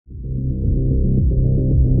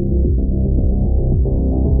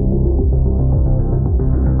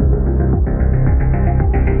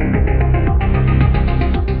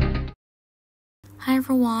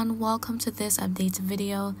everyone, welcome to this update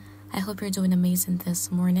video. I hope you're doing amazing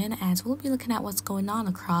this morning, as we'll be looking at what's going on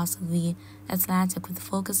across the Atlantic, with the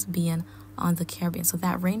focus being on the Caribbean. So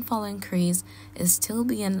that rainfall increase is still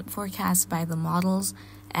being forecast by the models,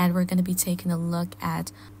 and we're going to be taking a look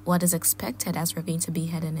at what is expected as we're going to be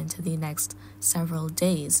heading into the next several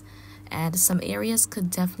days. And some areas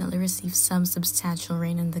could definitely receive some substantial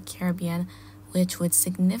rain in the Caribbean, which would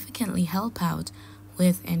significantly help out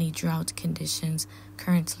with any drought conditions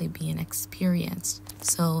currently being experienced.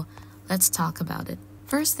 So let's talk about it.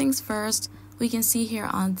 First things first, we can see here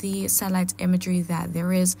on the satellite imagery that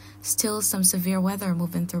there is still some severe weather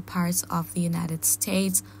moving through parts of the United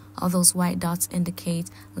States. All those white dots indicate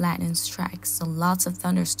lightning strikes, so lots of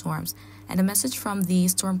thunderstorms. And a message from the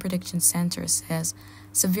Storm Prediction Center says,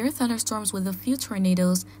 severe thunderstorms with a few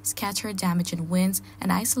tornadoes, scattered damaging winds,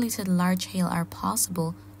 and isolated large hail are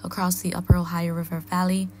possible across the upper Ohio River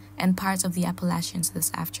Valley and parts of the Appalachians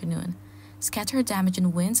this afternoon. Scattered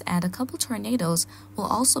damaging winds and a couple tornadoes will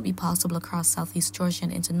also be possible across southeast Georgia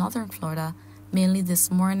and into northern Florida, mainly this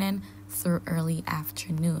morning through early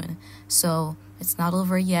afternoon. So it's not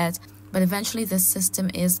over yet, but eventually this system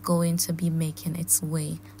is going to be making its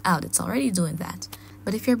way out. It's already doing that.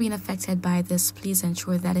 But if you're being affected by this, please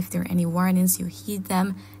ensure that if there are any warnings, you heed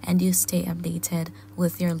them and you stay updated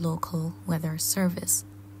with your local weather service.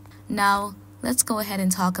 Now, let's go ahead and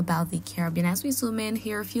talk about the Caribbean. As we zoom in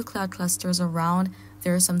here, a few cloud clusters around.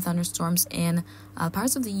 There are some thunderstorms in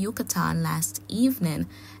parts of the Yucatan last evening.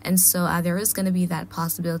 And so there is going to be that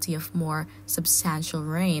possibility of more substantial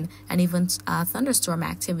rain and even thunderstorm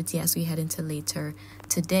activity as we head into later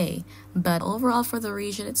today. But overall for the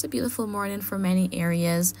region, it's a beautiful morning for many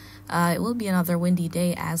areas. It will be another windy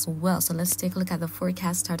day as well. So let's take a look at the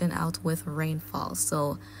forecast, starting out with rainfall.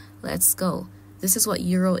 So let's go. This is what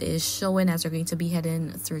Euro is showing as we're going to be heading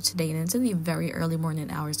through today and into the very early morning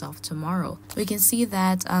hours of tomorrow. We can see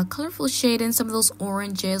that colorful shading, some of those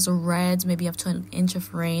oranges, reds, maybe up to an inch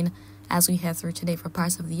of rain as we head through today for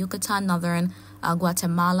parts of the Yucatan, northern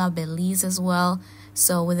Guatemala, Belize as well.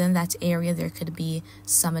 So within that area, there could be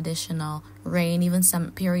some additional rain, even some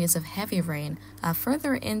periods of heavy rain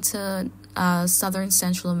further into southern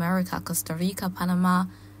Central America, Costa Rica, Panama.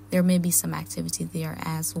 There may be some activity there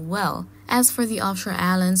as well. As for the offshore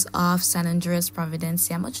islands of San Andres,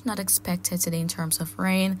 Providencia, much not expected today in terms of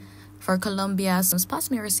rain. For Colombia, some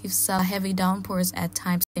spots may receive some heavy downpours at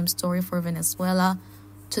times. Same story for Venezuela.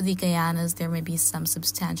 To the Guyanas, there may be some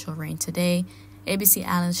substantial rain today. ABC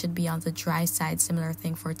Islands should be on the dry side, similar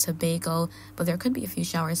thing for Tobago, but there could be a few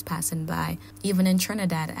showers passing by, even in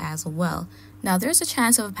Trinidad as well. Now, there's a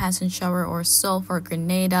chance of a passing shower or so for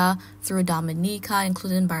Grenada through Dominica,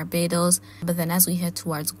 including Barbados. But then as we head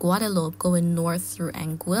towards Guadeloupe, going north through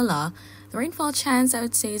Anguilla, the rainfall chance, I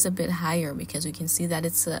would say, is a bit higher because we can see that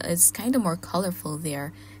it's kind of more colorful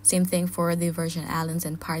there. Same thing for the Virgin Islands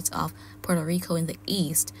and parts of Puerto Rico in the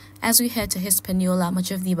east. As we head to Hispaniola,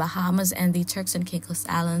 much of the Bahamas and the Turks and Caicos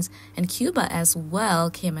Islands and Cuba as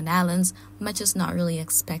well, Cayman Islands, much is not really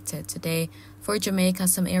expected today. For Jamaica,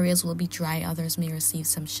 some areas will be dry, others may receive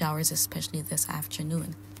some showers, especially this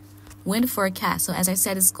afternoon. Wind forecast. So as I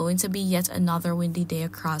said, it's going to be yet another windy day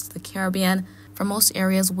across the Caribbean. For most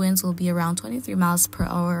areas, winds will be around 23 miles per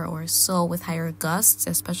hour or so, with higher gusts,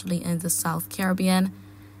 especially in the South Caribbean.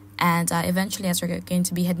 And eventually, as we're going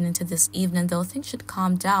to be heading into this evening, though, things should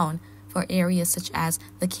calm down for areas such as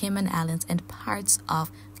the Cayman Islands and parts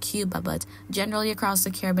of Cuba. But generally across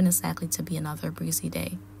the Caribbean, it's likely to be another breezy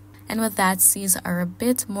day. And with that, seas are a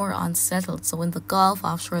bit more unsettled. So in the Gulf,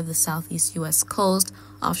 offshore the southeast U.S. coast,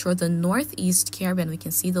 offshore the northeast Caribbean, we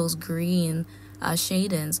can see those green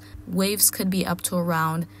shadings. Waves could be up to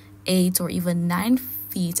around 8 or even 9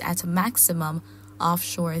 feet at a maximum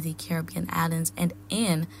offshore the Caribbean islands and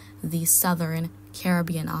in the southern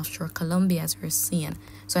Caribbean offshore Colombia, as we're seeing.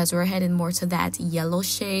 So as we're heading more to that yellow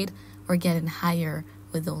shade, we're getting higher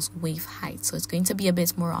with those wave heights. So it's going to be a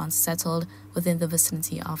bit more unsettled within the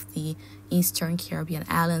vicinity of the eastern Caribbean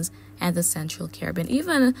islands and the central Caribbean,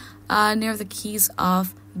 even near the Keys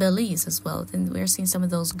of Belize as well. Then we're seeing some of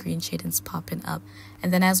those green shadings popping up.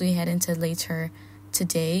 And then as we head into later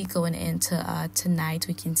today, going into tonight,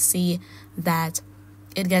 we can see that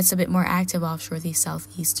it gets a bit more active offshore the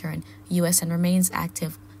southeastern U.S. and remains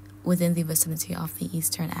active within the vicinity of the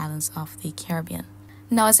eastern islands of the Caribbean.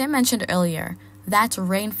 Now, as I mentioned earlier, that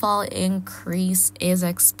rainfall increase is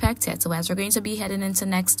expected. So as we're going to be heading into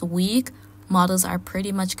next week, models are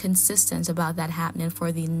pretty much consistent about that happening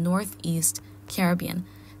for the northeast Caribbean.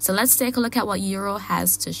 So let's take a look at what Euro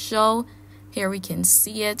has to show. Here we can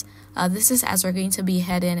see it. This is as we're going to be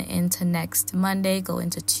heading into next Monday, go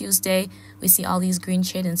into Tuesday. We see all these green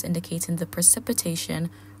shadings indicating the precipitation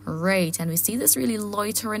rate, and we see this really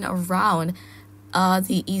loitering around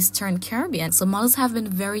the Eastern Caribbean. So models have been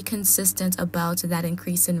very consistent about that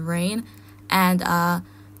increase in rain, and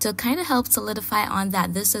to kind of help solidify on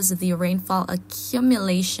that, this is the rainfall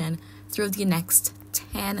accumulation through the next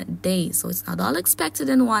 10 days. So it's not all expected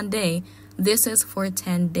in one day. This is for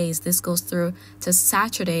 10 days. This goes through to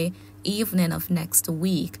Saturday evening of next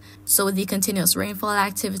week. So with the continuous rainfall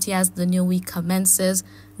activity as the new week commences,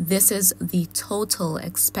 this is the total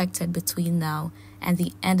expected between now and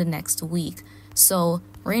the end of next week. So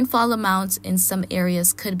rainfall amounts in some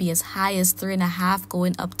areas could be as high as 3.5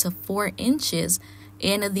 going up to 4 inches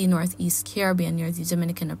in the Northeast Caribbean, near the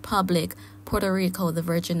Dominican Republic, Puerto Rico, the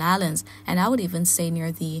Virgin Islands, and I would even say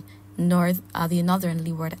near the northern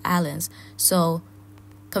Leeward Islands. So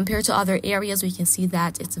compared to other areas, we can see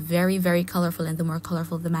that it's very, very colorful, and the more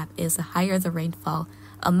colorful the map is, the higher the rainfall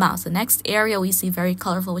amounts. The next area we see very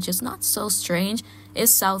colorful, which is not so strange,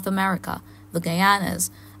 is South America, the Guyanas,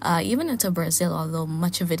 even into Brazil, although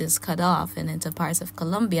much of it is cut off, and into parts of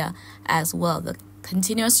Colombia as well. The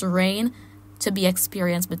continuous rain to be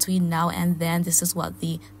experienced between now and then, this is what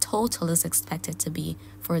the total is expected to be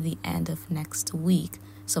for the end of next week.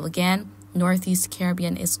 So again, Northeast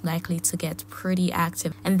Caribbean is likely to get pretty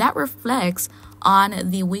active, and that reflects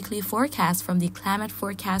on the weekly forecast from the climate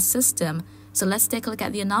forecast system. So let's take a look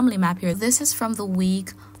at the anomaly map here. This is from the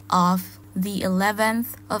week of the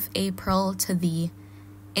 11th of April to the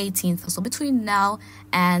 18th. So between now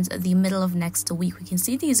and the middle of next week, we can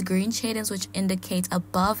see these green shadings which indicate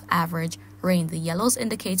above average rain. The yellows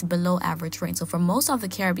indicate below average rain. So for most of the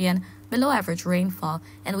Caribbean, below average rainfall.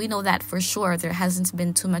 And we know that for sure. There hasn't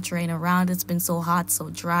been too much rain around. It's been so hot, so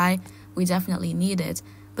dry. We definitely need it.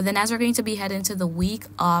 But then as we're going to be heading to the week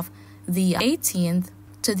of the 18th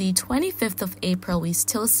to the 25th of April, we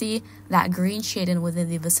still see that green shading within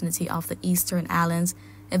the vicinity of the Eastern Islands.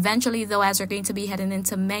 Eventually, though, as we're going to be heading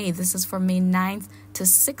into May, this is from May 9th to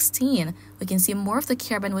 16th, we can see more of the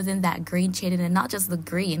Caribbean within that green shading, and not just the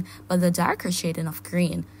green, but the darker shading of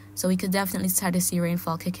green. So we could definitely start to see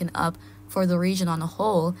rainfall kicking up for the region on a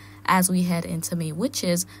whole as we head into May, which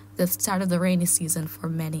is the start of the rainy season for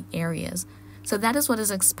many areas. So that is what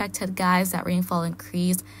is expected, guys, that rainfall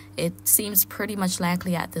increased. It seems pretty much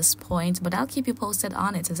likely at this point, but I'll keep you posted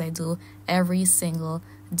on it as I do every single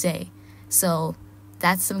day. So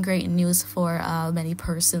that's some great news for many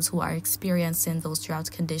persons who are experiencing those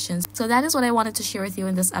drought conditions. So that is what I wanted to share with you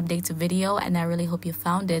in this update video, and I really hope you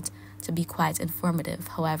found it to be quite informative.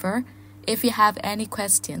 However, if you have any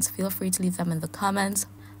questions, feel free to leave them in the comments.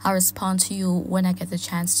 I'll respond to you when I get the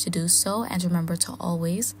chance to do so, and remember to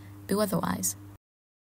always be weatherwise.